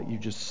default that you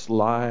just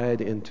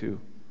slide into.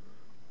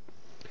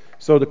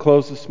 So to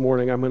close this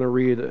morning, I'm going to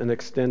read an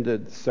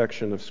extended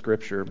section of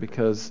Scripture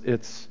because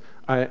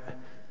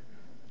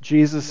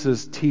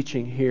Jesus'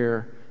 teaching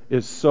here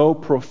is so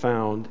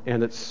profound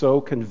and it's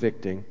so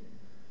convicting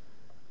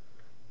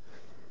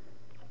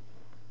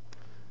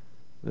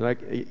that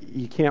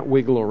you can't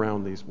wiggle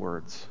around these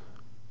words.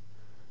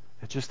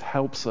 It just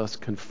helps us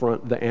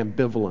confront the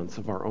ambivalence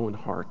of our own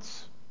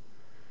hearts.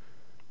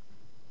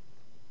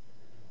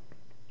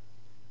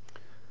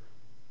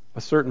 A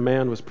certain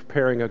man was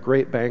preparing a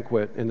great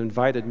banquet and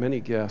invited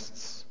many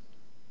guests.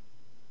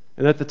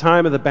 And at the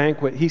time of the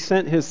banquet, he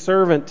sent his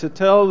servant to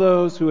tell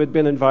those who had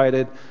been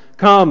invited,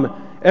 "Come,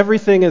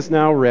 everything is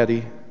now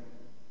ready."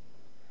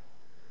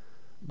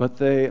 But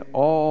they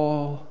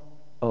all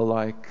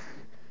alike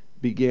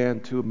began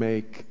to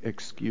make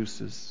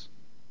excuses.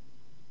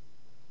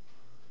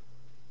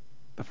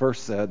 The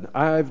first said,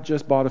 "I've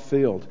just bought a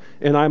field,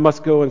 and I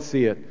must go and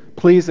see it.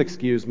 Please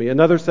excuse me."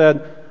 Another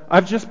said,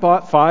 "I've just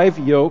bought 5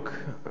 yoke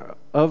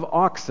of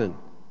oxen,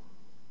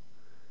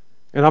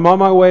 and I'm on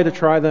my way to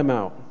try them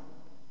out."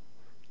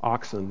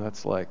 Oxen,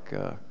 that's like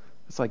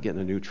getting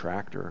a new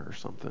tractor or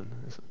something.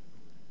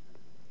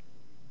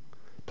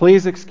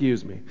 "Please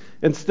excuse me."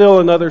 And still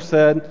another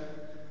said,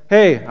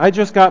 "Hey, I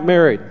just got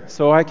married,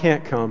 so I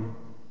can't come."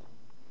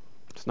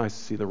 It's nice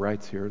to see the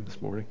Wrights here this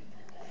morning.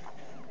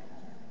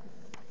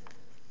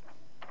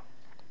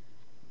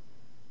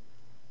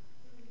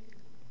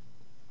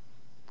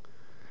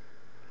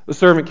 The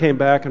servant came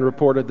back and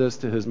reported this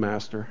to his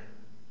master.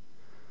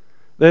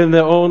 Then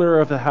the owner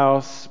of the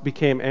house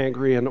became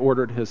angry and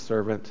ordered his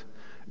servant,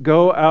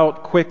 "Go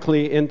out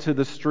quickly into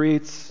the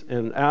streets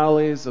and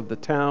alleys of the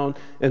town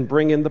and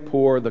bring in the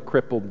poor, the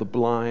crippled, the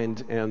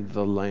blind, and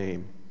the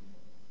lame."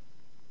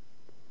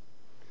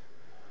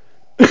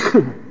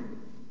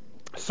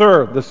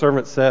 "Sir," the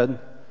servant said,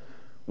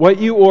 "what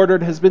you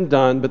ordered has been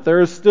done, but there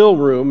is still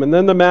room." And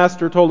then the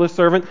master told his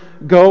servant,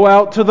 "Go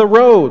out to the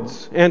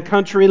roads and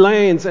country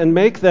lanes and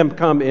make them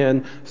come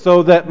in,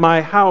 so that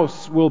my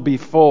house will be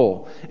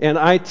full. And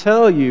I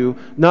tell you,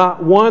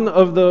 not one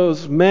of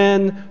those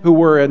men who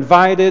were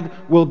invited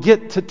will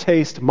get to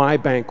taste my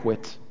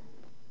banquet."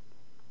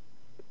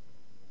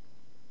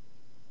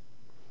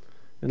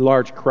 And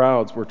large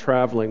crowds were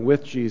traveling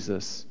with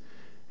Jesus.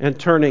 And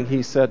turning,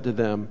 he said to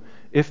them,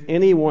 "If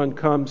anyone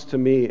comes to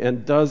me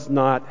and does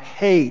not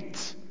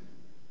hate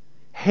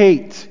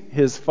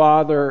his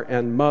father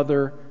and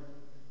mother,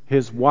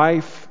 his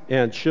wife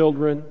and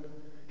children,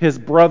 his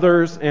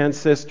brothers and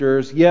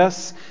sisters,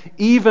 yes,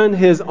 even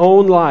his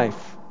own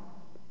life,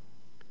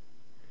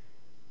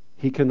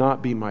 he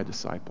cannot be my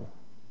disciple.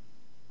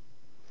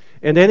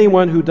 And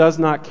anyone who does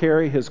not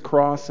carry his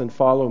cross and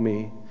follow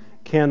me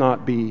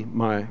cannot be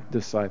my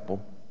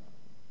disciple.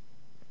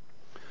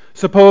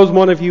 Suppose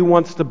one of you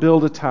wants to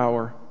build a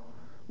tower.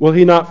 Will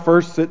he not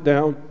first sit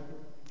down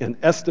and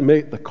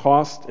estimate the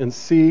cost and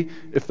see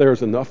if there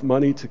is enough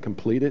money to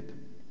complete it?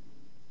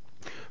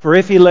 For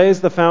if he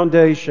lays the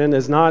foundation and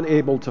is not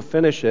able to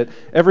finish it,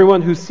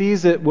 everyone who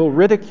sees it will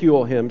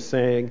ridicule him,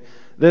 saying,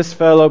 'This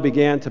fellow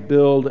began to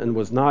build and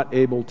was not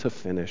able to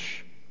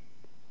finish.'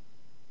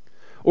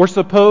 Or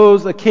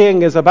suppose a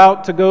king is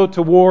about to go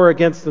to war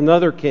against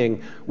another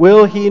king.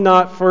 Will he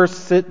not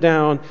first sit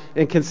down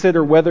and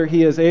consider whether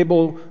he is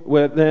able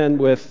with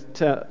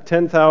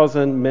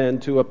 10,000 men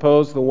to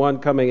oppose the one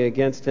coming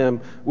against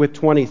him with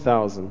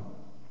 20,000?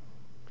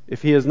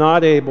 If he is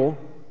not able,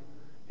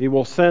 He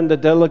will send a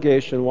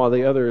delegation while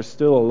the other is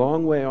still a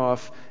long way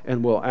off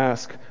and will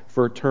ask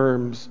for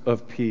terms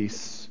of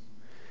peace.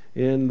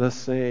 In the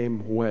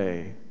same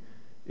way,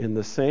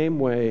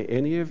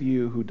 any of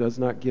you who does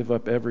not give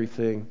up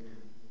everything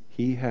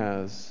he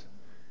has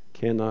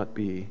cannot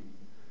be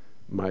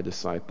my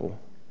disciple.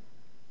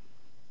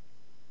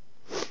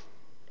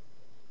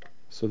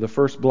 So the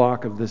first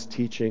block of this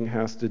teaching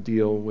has to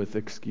deal with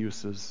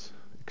excuses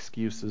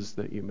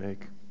that you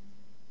make.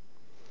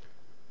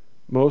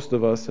 Most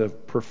of us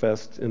have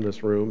professed in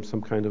this room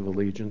some kind of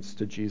allegiance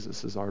to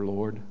Jesus as our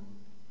Lord.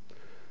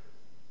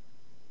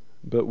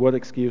 But what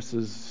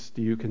excuses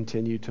do you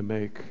continue to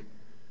make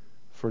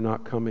for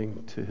not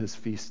coming to his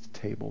feast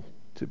table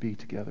to be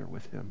together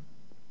with him?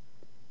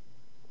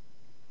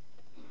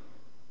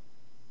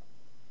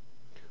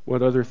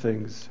 What other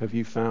things have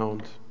you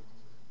found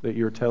that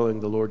you're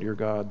telling the Lord your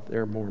God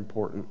they're more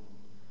important?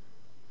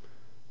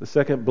 The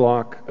second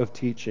block of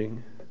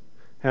teaching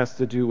has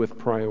to do with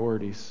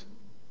priorities.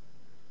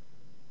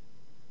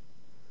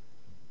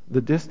 The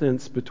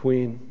distance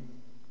between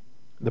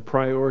the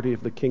priority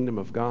of the kingdom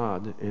of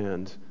God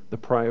and the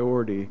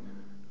priority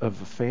of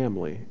the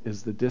family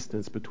is the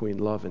distance between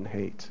love and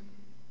hate.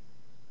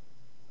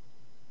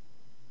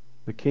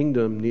 The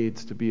kingdom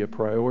needs to be a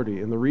priority.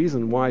 And the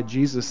reason why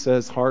Jesus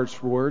says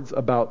harsh words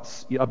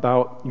about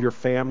your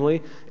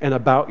family and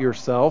about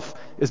yourself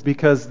is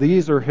because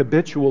these are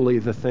habitually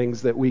the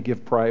things that we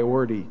give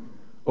priority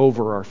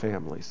over our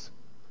families,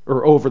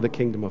 or over the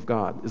kingdom of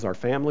God, is our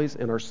families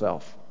and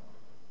ourself.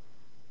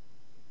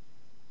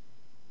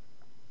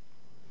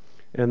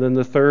 And then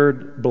the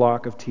third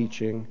block of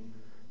teaching,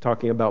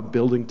 talking about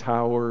building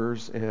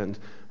towers and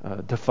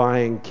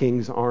defying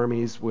king's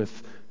armies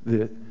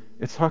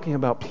it's talking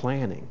about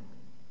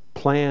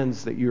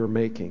plans that you're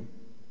making.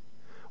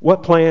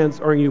 What plans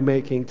are you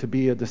making to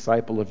be a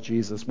disciple of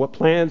Jesus? What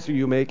plans are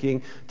you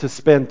making to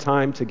spend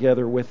time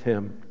together with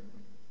him?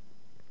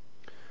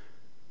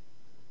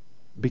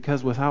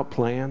 Because without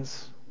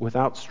plans,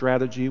 without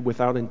strategy,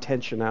 without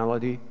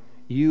intentionality,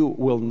 you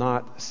will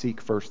not seek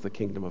first the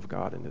kingdom of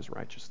God and his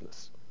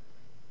righteousness.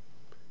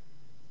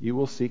 You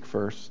will seek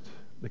first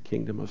the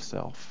kingdom of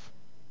self,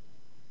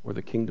 or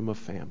the kingdom of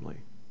family,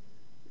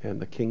 and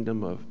the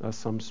kingdom of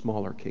some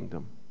smaller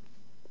kingdom.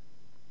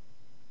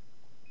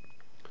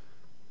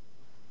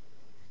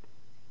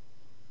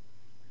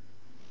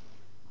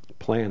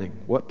 Planning.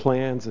 What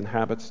plans and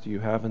habits do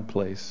you have in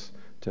place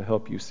to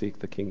help you seek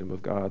the kingdom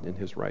of God and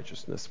his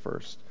righteousness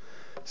first?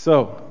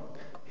 So,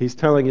 he's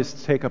telling us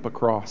to take up a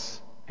cross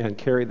and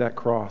carry that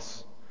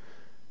cross.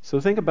 So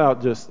think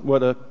about just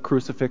what a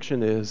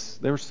crucifixion is.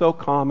 They were so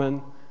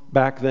common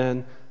back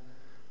then.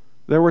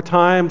 There were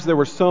times,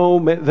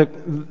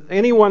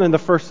 anyone in the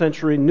first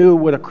century knew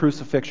what a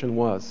crucifixion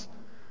was.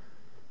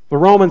 The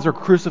Romans are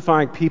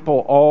crucifying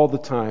people all the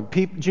time.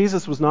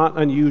 Jesus was not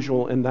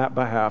unusual in that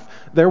behalf.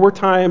 There were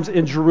times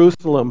in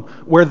Jerusalem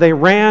where they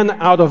ran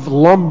out of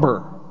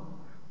lumber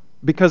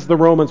because the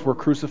Romans were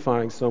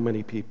crucifying so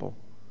many people.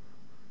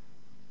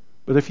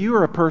 But if you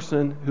are a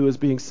person who is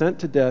being sent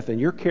to death and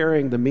you're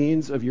carrying the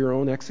means of your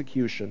own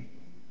execution,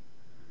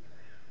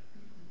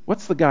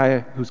 what's the guy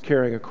who's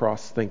carrying a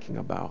cross thinking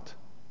about?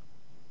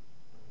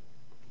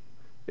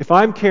 If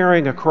I'm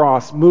carrying a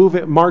cross,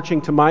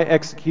 marching to my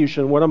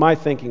execution, what am I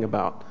thinking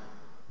about?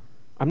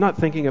 I'm not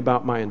thinking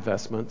about my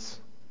investments.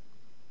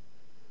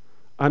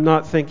 I'm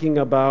not thinking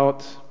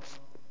about,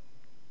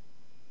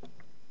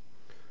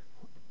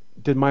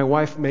 did my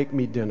wife make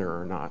me dinner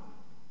or not?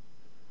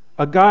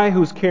 A guy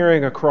who's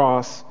carrying a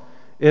cross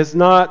is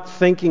not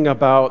thinking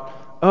about,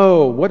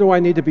 what do I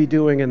need to be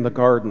doing in the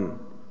garden?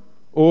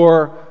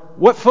 Or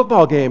what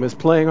football game is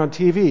playing on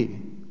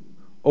TV?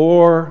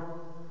 Or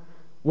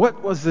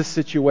what was this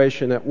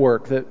situation at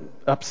work that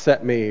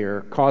upset me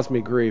or caused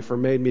me grief or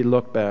made me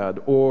look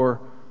bad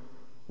or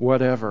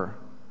whatever?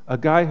 A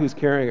guy who's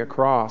carrying a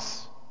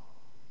cross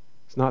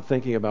is not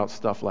thinking about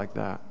stuff like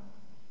that.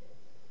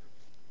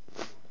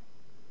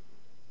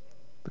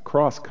 The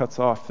cross cuts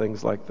off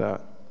things like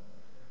that.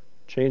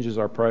 Changes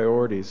our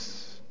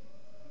priorities.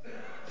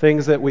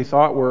 Things that we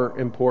thought were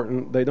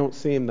important, they don't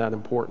seem that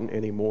important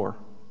anymore.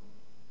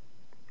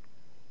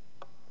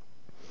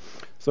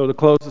 So to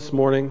close this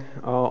morning,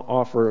 I'll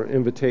offer an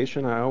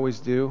invitation. I always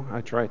do.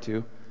 I try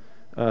to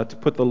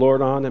put the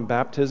Lord on in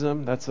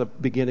baptism. That's a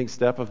beginning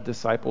step of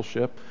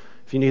discipleship.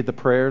 If you need the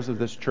prayers of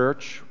this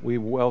church, we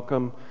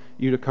welcome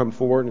you to come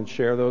forward and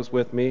share those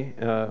with me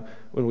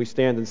when we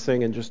stand and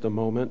sing in just a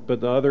moment. But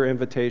the other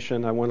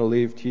invitation I want to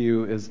leave to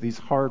you is these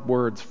hard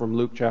words from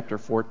Luke chapter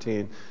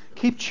 14.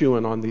 Keep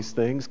chewing on these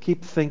things.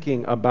 Keep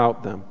thinking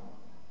about them.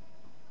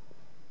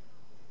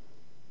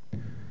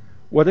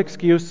 What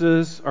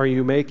excuses are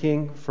you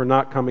making for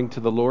not coming to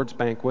the Lord's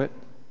banquet?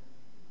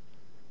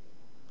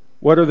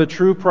 What are the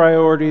true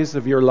priorities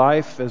of your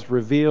life as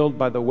revealed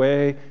by the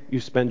way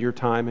you spend your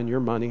time and your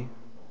money?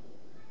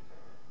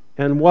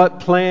 And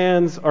what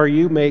plans are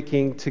you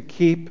making to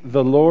keep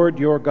the Lord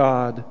your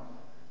God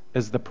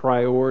as the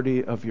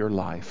priority of your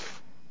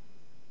life?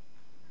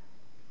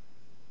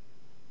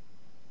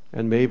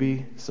 And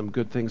maybe some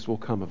good things will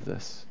come of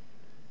this.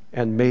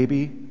 And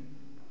maybe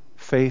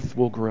faith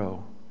will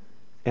grow.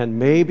 And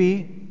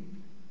maybe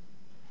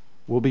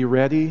we'll be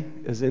ready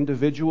as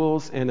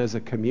individuals and as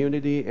a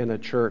community and a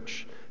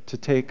church to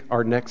take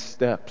our next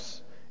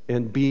steps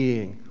in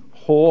being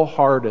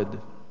wholehearted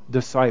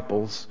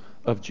disciples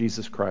of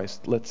Jesus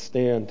Christ. Let's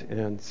stand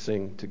and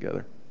sing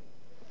together.